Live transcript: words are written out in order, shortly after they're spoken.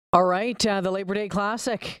All right, the Labor Day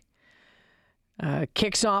Classic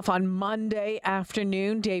kicks off on Monday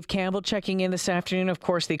afternoon. Dave Campbell checking in this afternoon. Of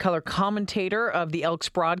course, the color commentator of the Elks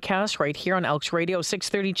broadcast right here on Elks Radio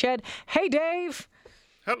 630 CHED. Hey, Dave.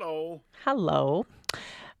 Hello. Hello.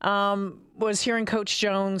 Was hearing Coach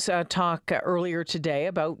Jones talk earlier today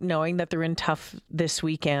about knowing that they're in tough this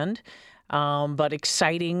weekend, but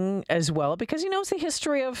exciting as well because he knows the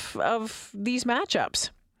history of these matchups.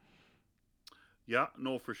 Yeah,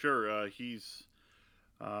 no, for sure. He's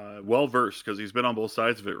well-versed because he's been on both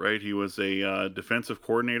sides of it, right? He was a defensive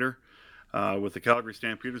coordinator with the Calgary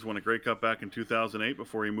Stampeders, won a Grey Cup back in 2008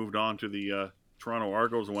 before he moved on to the Toronto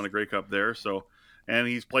Argos and won a Grey Cup there. So, and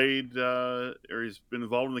he's played or he's been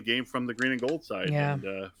involved in the game from the green and gold side and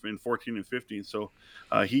in 14 and 15. So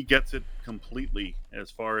he gets it completely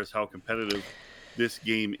as far as how competitive this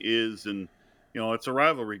game is. And, you know, it's a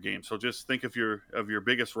rivalry game. So just think of your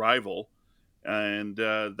biggest rival. And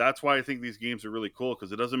that's why I think these games are really cool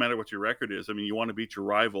because it doesn't matter what your record is. I mean, you want to beat your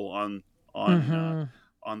rival on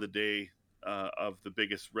the day of the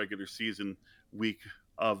biggest regular season week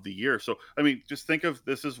of the year. So, I mean, just think of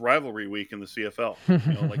this as rivalry week in the CFL.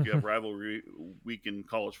 You know, like you have rivalry week in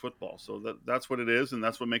college football. So that's what it is, and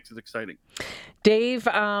that's what makes it exciting. Dave,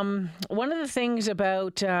 one of the things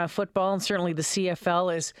about football and certainly the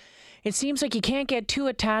CFL is it seems like you can't get too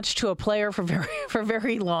attached to a player for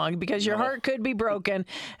very long because your heart could be broken,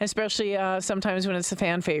 especially sometimes when it's a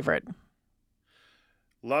fan favorite.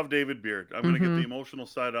 Love David Beard. I'm going to get the emotional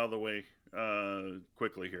side out of the way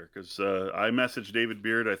quickly here because I messaged David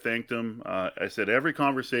Beard. I thanked him. I said every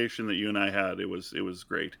conversation that you and I had, it was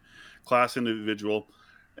great, class individual,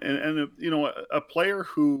 and you know a player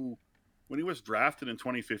who, when he was drafted in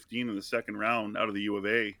 2015 in the second round out of the U of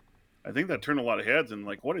A. I think that turned a lot of heads and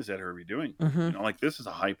like, what is Ed Hervey doing? You know, like this is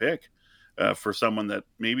a high pick for someone that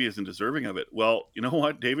maybe isn't deserving of it. Well, you know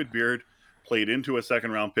what? David Beard played into a second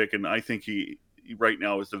round pick, and I think he right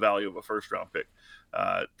now is the value of a first round pick.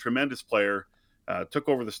 Tremendous player. Took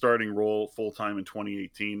over the starting role full time in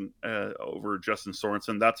 2018 over Justin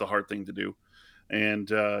Sorensen. That's a hard thing to do, and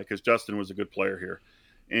because Justin was a good player here,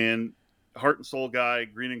 and heart and soul guy,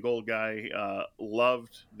 green and gold guy,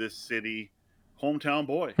 loved this city. Hometown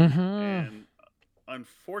boy. And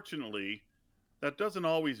unfortunately, that doesn't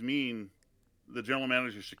always mean the general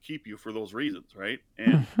manager should keep you for those reasons, right?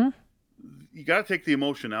 And you got to take the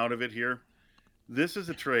emotion out of it here. This is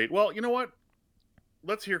a trade. Well, you know what?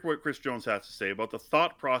 Let's hear what Chris Jones has to say about the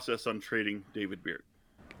thought process on trading David Beard.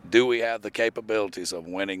 Do we have the capabilities of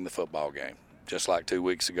winning the football game? Just like 2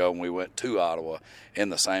 weeks ago when we went to Ottawa in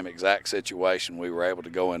the same exact situation, we were able to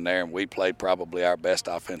go in there and we played probably our best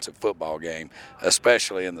offensive football game,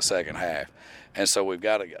 especially in the second half. And so we've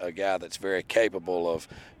got a guy that's very capable of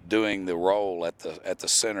doing the role at the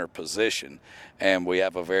center position, and we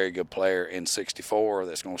have a very good player in 64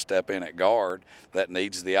 that's going to step in at guard that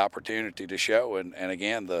needs the opportunity to show. And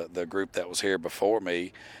again, the group that was here before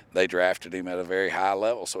me, they drafted him at a very high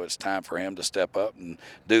level, so it's time for him to step up and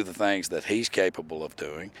do the things that he's capable of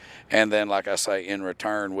doing. And then, like I say, in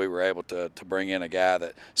return, we were able to bring in a guy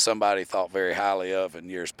that somebody thought very highly of in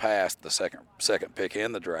years past, the second pick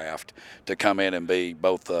in the draft, to come in and be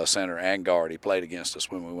both center and guard. He played against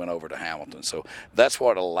us when we went over to Hamilton. So that's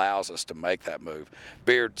what allows us to make that move.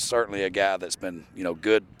 Beard's certainly a guy that's been,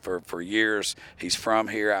 good for years. He's from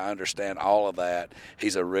here. I understand all of that.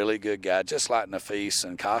 He's a really good guy, just like Nafis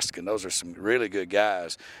and Costigan. Those are some really good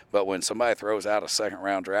guys. But when somebody throws out a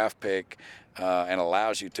second-round draft pick and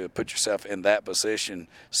allows you to put yourself in that position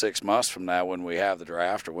 6 months from now when we have the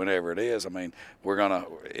draft or whenever it is, I mean,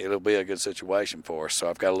 it'll be a good situation for us. So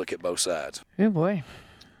I've got to look at both sides. Good boy.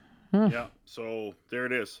 Yeah, so there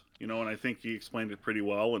it is. And I think he explained it pretty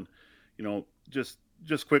well. And,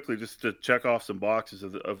 just quickly, just to check off some boxes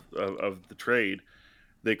of the trade,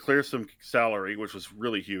 they clear some salary, which was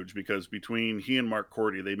really huge because between he and Mark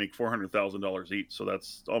Cordy, they make $400,000 each. So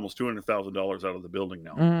that's almost $200,000 out of the building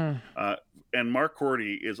now. And Mark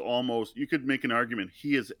Cordy is almost, you could make an argument,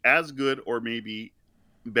 he is as good or maybe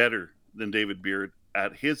better than David Beard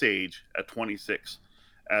at his age at 26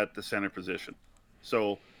 at the center position.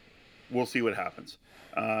 So we'll see what happens.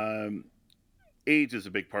 Age is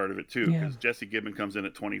a big part of it too, because Jesse Gibbon comes in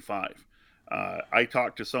at 25. I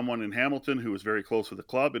talked to someone in Hamilton who was very close with the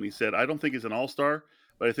club, and he said, I don't think he's an all-star,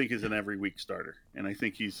 but I think he's an every week starter. And I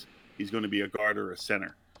think he's going to be a guard or a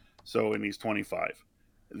center. So, and he's 25.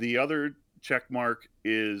 The other check mark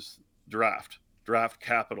is draft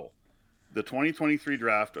capital. The 2023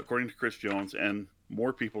 draft, according to Chris Jones, and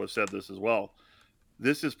more people have said this as well,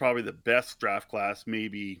 this is probably the best draft class,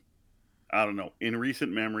 maybe, I don't know, in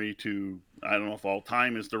recent memory to, I don't know if all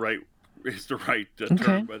time is the right is the right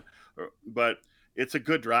term, but it's a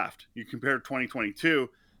good draft. You compare 2022,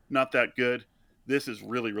 not that good. This is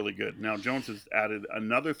really, really good. Now Jones has added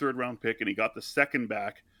another third-round pick, and he got the second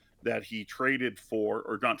back that he traded for,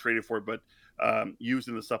 or not traded for, but used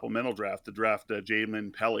in the supplemental draft to draft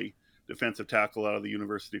Jalen Pelly, defensive tackle out of the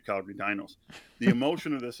University of Calgary Dinos. The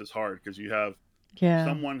emotion of this is hard because you have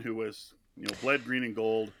someone who was, bled green and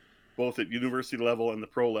gold, both at university level and the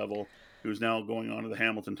pro level, who's now going on to the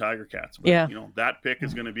Hamilton Tiger Cats. But, that pick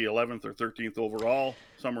is going to be 11th or 13th overall,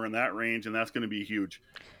 somewhere in that range, and that's going to be huge.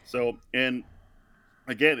 So, and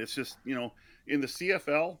again, it's just, in the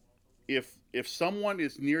CFL, if someone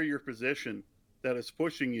is near your position that is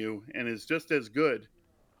pushing you and is just as good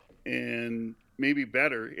and maybe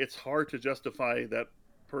better, it's hard to justify that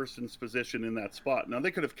person's position in that spot. Now,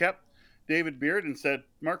 they could have kept David Beard and said,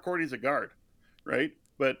 Mark Cordy's a guard, right?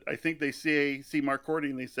 But I think they see Mark Cordy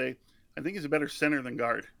and they say, I think he's a better center than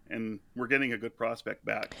guard, and we're getting a good prospect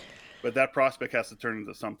back. But that prospect has to turn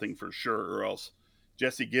into something for sure, or else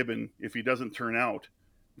Jesse Gibbon, if he doesn't turn out,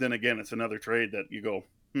 then again, it's another trade that you go,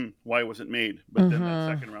 why was it made? But then that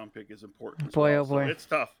second round pick is important. Boy, well. oh boy. So it's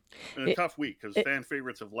tough. And a tough week because fan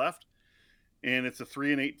favorites have left, and it's a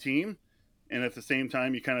 3-8 team. And at the same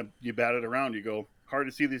time, you bat it around. You go, hard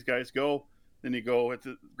to see these guys go. Then you go, at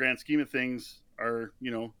the grand scheme of things,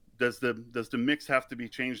 does the mix have to be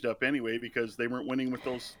changed up anyway because they weren't winning with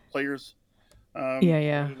those players?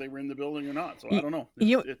 Whether they were in the building or not. So I don't know.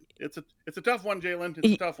 It's a tough one, Jalen.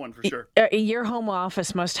 It's a tough one for sure. Your home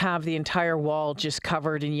office must have the entire wall just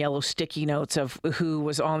covered in yellow sticky notes of who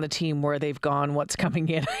was on the team, where they've gone, what's coming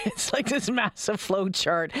in. It's like this massive flow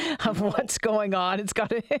chart of what's going on.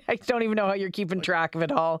 I don't even know how you're keeping track of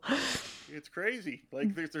it all. It's crazy.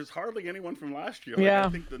 Like there's hardly anyone from last year. I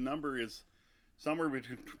think the number is somewhere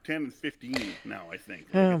between 10 and 15 now, I think.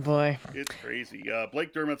 Boy. It's crazy.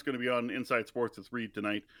 Blake Dermott's going to be on Inside Sports with Reed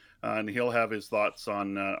tonight, and he'll have his thoughts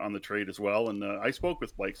on the trade as well. And I spoke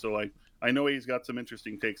with Blake, so I know he's got some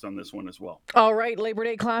interesting takes on this one as well. All right, Labor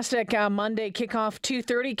Day Classic, Monday, kickoff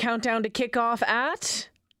 2:30, countdown to kickoff at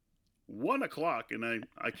 1 o'clock, and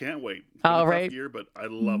I can't wait. It's been a tough year, but I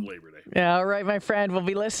love Labor Day. All right, my friend. We'll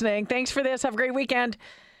be listening. Thanks for this. Have a great weekend.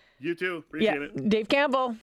 You too. Appreciate it. Dave Campbell.